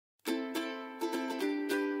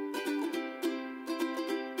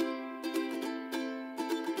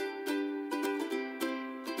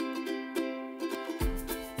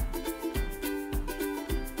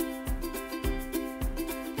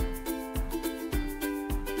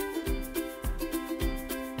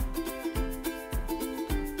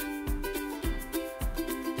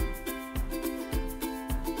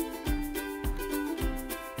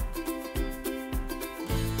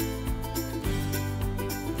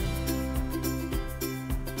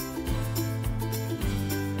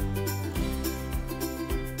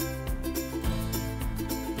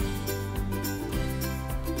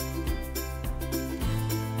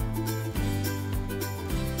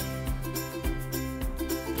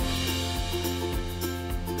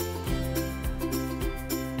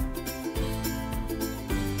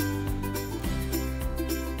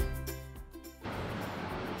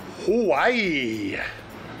Hawaii.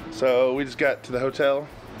 So we just got to the hotel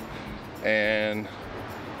and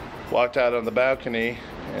walked out on the balcony,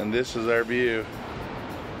 and this is our view.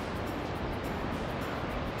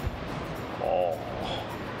 Oh,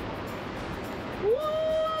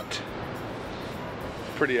 what?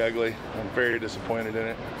 Pretty ugly. I'm very disappointed in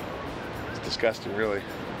it. It's disgusting, really.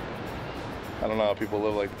 I don't know how people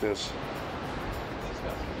live like this.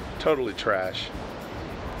 Totally trash.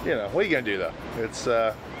 You know, what are you gonna do though? It's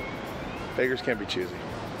beggars can't be choosy.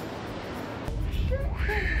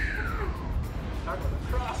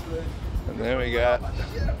 And then we got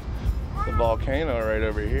the volcano right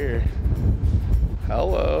over here.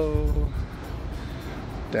 Hello.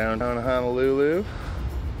 Downtown Honolulu.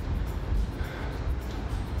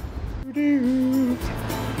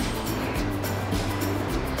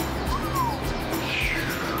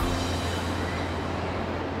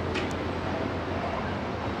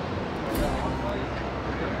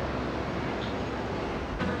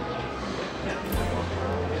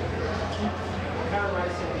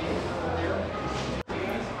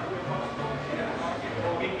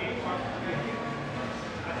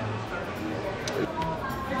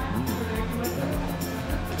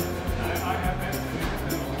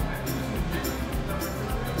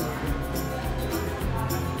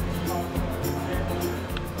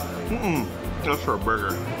 Just for a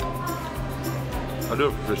burger. I'll do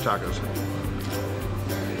it for fish tacos.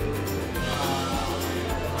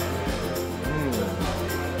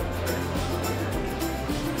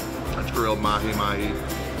 That's grilled mahi-mahi.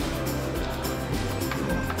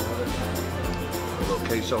 A little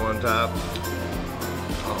queso on top.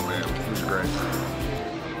 Oh man, this is great.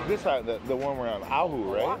 This side, the one we're on,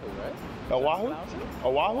 Oahu, right? Oahu?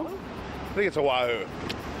 Oahu? I think it's Oahu.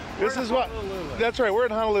 This is what, that's right, we're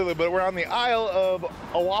in Honolulu, but we're on the Isle of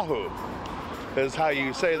Oahu, is how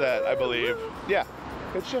you say that, I believe. Yeah,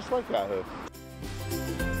 it's just like Oahu.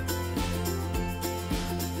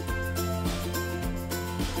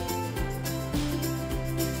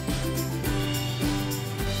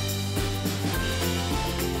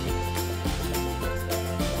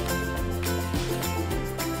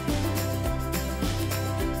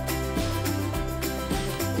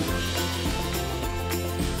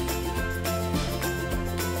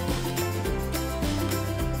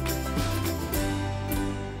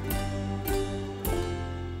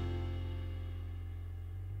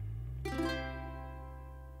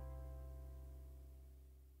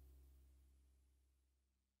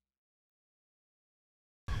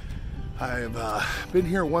 I've been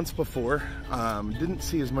here once before. Didn't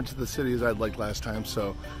see as much of the city as I'd like last time,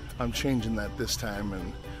 so I'm changing that this time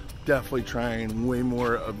and definitely trying way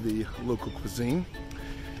more of the local cuisine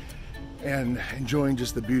and enjoying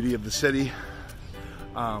just the beauty of the city.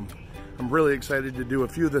 I'm really excited to do a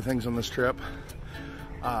few of the things on this trip.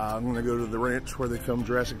 I'm gonna go to the ranch where they filmed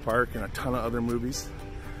Jurassic Park and a ton of other movies.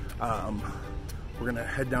 We're gonna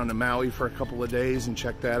head down to Maui for a couple of days and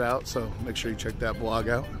check that out, so make sure you check that vlog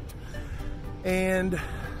out. And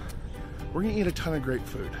we're gonna eat a ton of great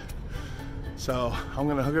food. So I'm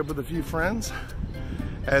gonna hook up with a few friends,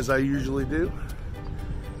 as I usually do,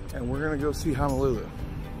 and we're gonna go see Honolulu.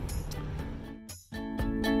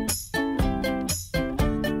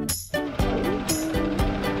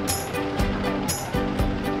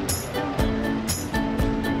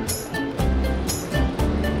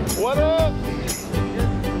 What up?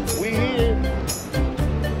 We here.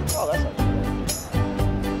 Oh, that's not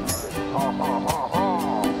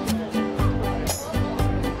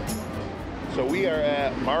So we are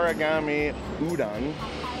at Marukame UDON.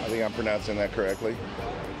 I think I'm pronouncing that correctly.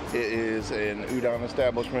 It is an udon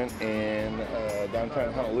establishment in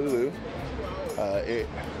downtown Honolulu. It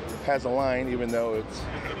has a line even though it's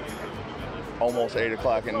almost 8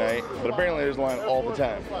 o'clock at night, but apparently there's a line all the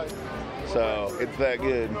time. So it's that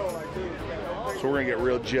good. So we're gonna get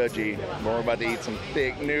real judgy, but we're about to eat some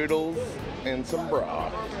thick noodles and some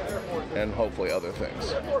broth and hopefully other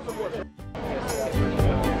things.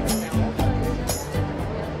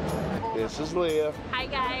 This is Leah. Hi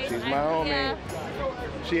guys. She's my homie.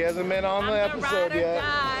 She hasn't been on the episode yet.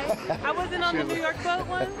 I wasn't on the New York boat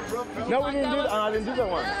one. No, we didn't do that. I didn't do that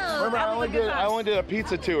one. Remember, I only did a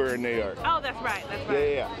pizza tour in New York. Oh, that's right. That's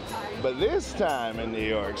right. Yeah. But this time in New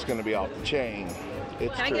York, it's gonna be off the chain.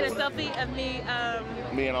 It's Can I get a selfie of me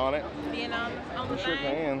being on it? being on the Sure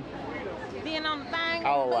thing? can. Being on the thing?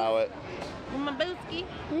 I'll allow it. With my booski.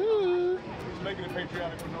 Ooh. Making it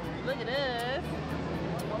patriotic for no reason. Look at us.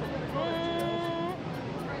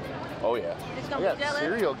 Oh yeah. It's I gonna got be jealous.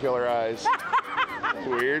 serial killer eyes. That's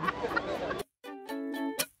weird.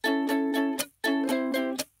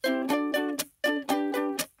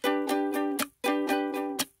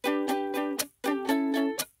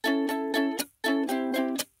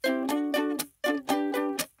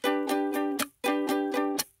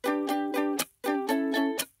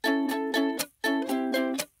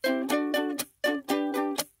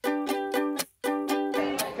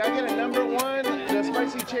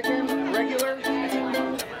 spicy chicken, regular.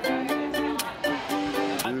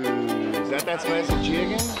 Ooh, is that spicy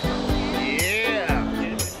chicken? Yeah.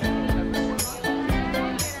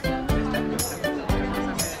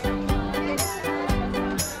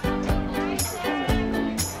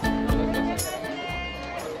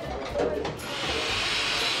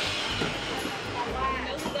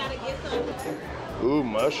 Ooh,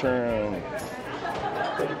 mushroom.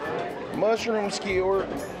 Mushroom skewer.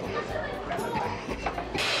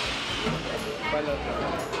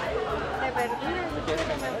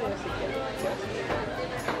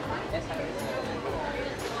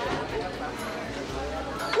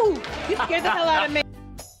 Ooh, you scared the hell out of me.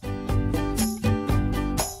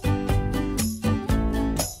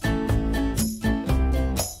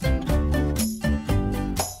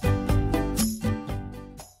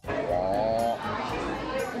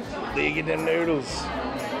 Digging them noodles.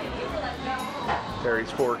 Terry's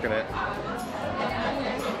forking it.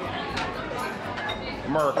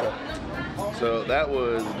 America. So that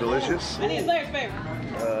was delicious. I need Blair's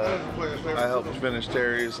favorite. I helped finish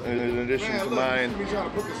Terry's in addition to mine.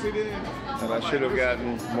 And I should have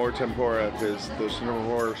gotten more tempura because the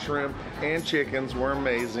tempura shrimp and chickens were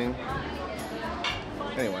amazing.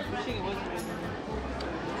 Anyway,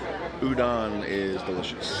 udon is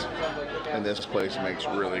delicious. And this place makes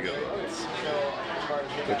really good ones.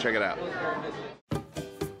 Go check it out.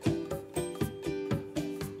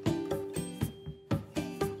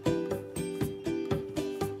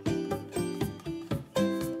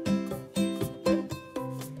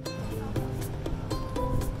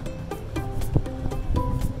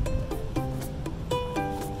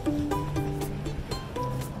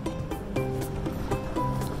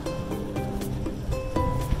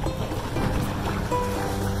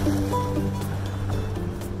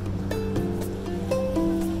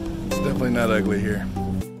 Definitely not ugly here.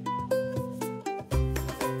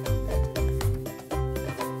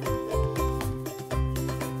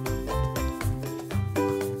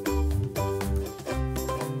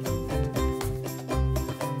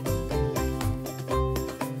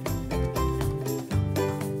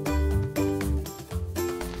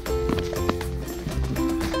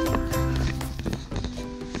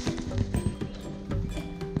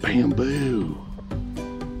 Bamboo.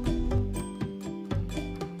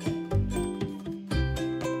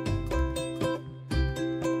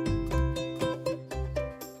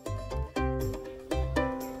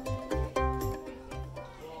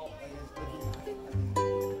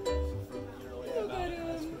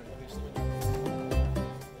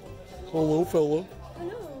 Hello, fella.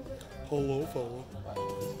 Hello, fella.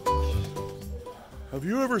 Have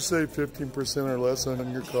you ever saved 15% or less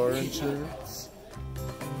on your car insurance?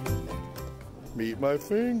 Meet my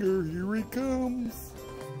finger, here he comes.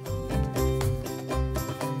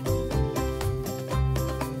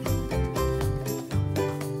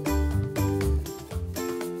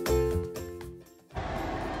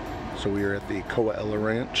 So we are at the Kualoa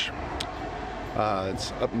Ranch.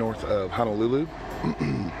 It's up north of Honolulu.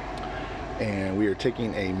 And we are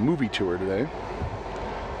taking a movie tour today.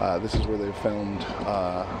 This is where they filmed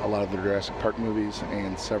a lot of the Jurassic Park movies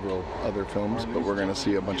and several other films, but we're going to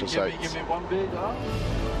see a bunch of sites. Give me one big,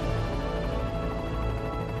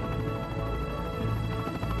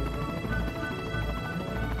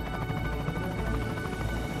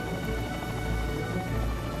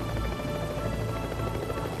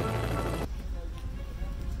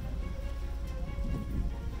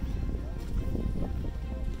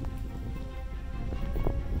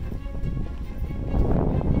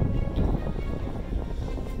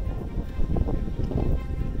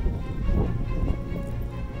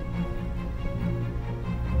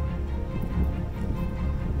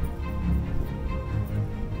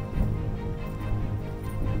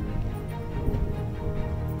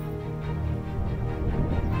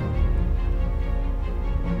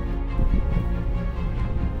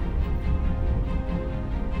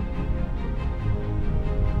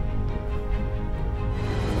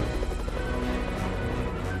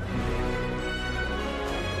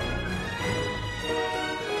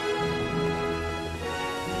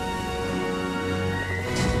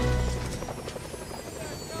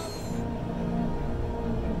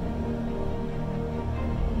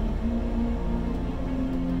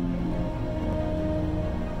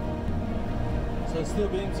 So steel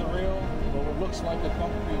beams are real, but what looks like a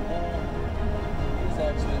concrete wall is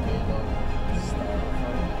actually made of styrofoam.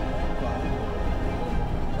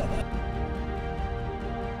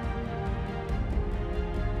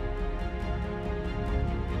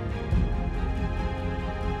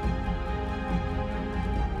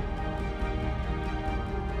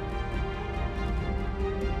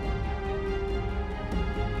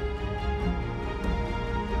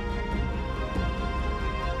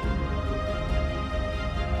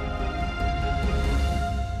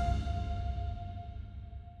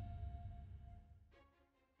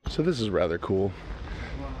 So this is rather cool.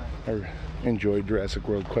 I enjoyed Jurassic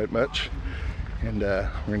World quite much. And we're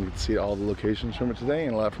going to get to see all the locations from it today,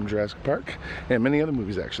 and a lot from Jurassic Park, and many other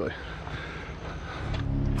movies actually.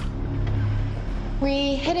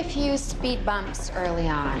 We hit a few speed bumps early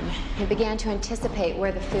on and began to anticipate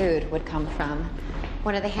where the food would come from.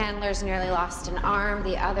 One of the handlers nearly lost an arm,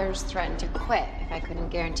 the others threatened to quit if I couldn't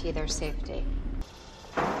guarantee their safety.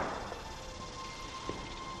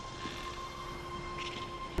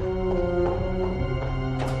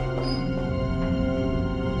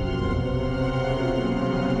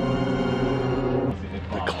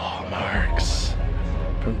 The claw marks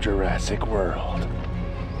from Jurassic World.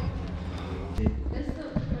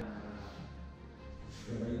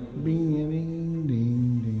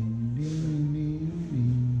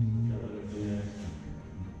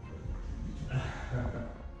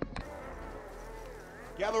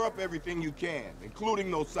 Gather up everything you can, including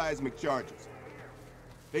those seismic charges.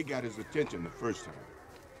 They got his attention the first time.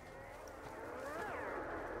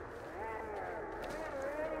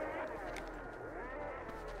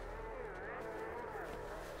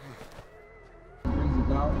 Brings it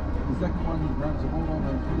down. The second one, he grabs a hold on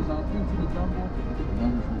and pulls out into the jungle. And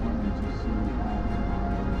that is the one that you see.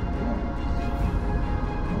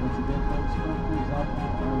 Once again, folks, Scott pulls out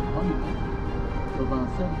Honolulu. So about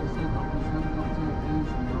 7% of this helicopter is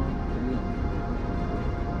non-real.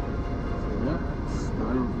 So yep,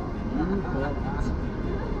 styrofoam. You call it.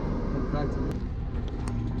 Look back to me.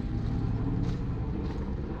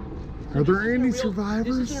 Are there any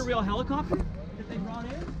survivors? This isn't a real helicopter that they brought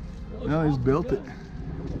in? No, he's built it. There's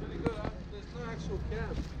no actual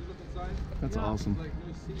cab. You look inside. That's awesome. Like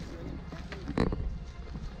new seats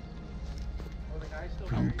and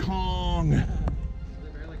From Kong. A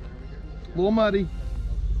little muddy.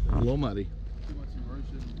 A little muddy. too much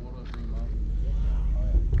erosion, water, Green Mountain. Oh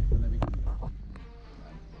yeah. And then we can...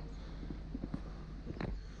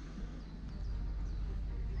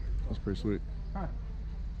 That's pretty sweet. Hi.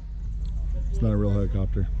 It's not a real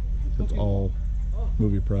helicopter. It's all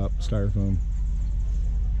movie prop, styrofoam.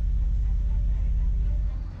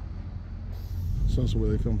 It's also where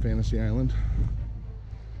they film Fantasy Island.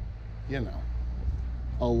 You know,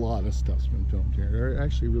 a lot of stuff's been filmed here. They're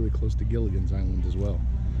actually really close to Gilligan's Island as well.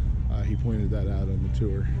 He pointed that out on the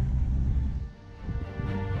tour.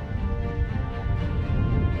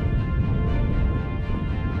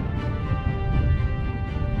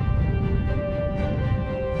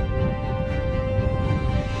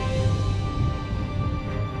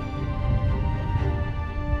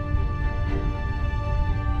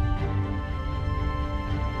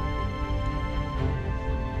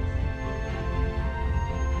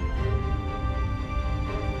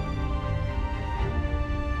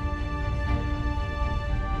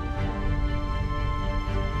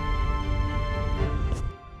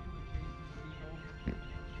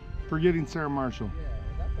 Forgetting Sarah Marshall.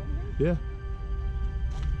 Yeah.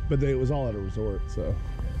 But it was all at a resort, so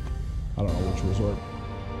I don't know which resort.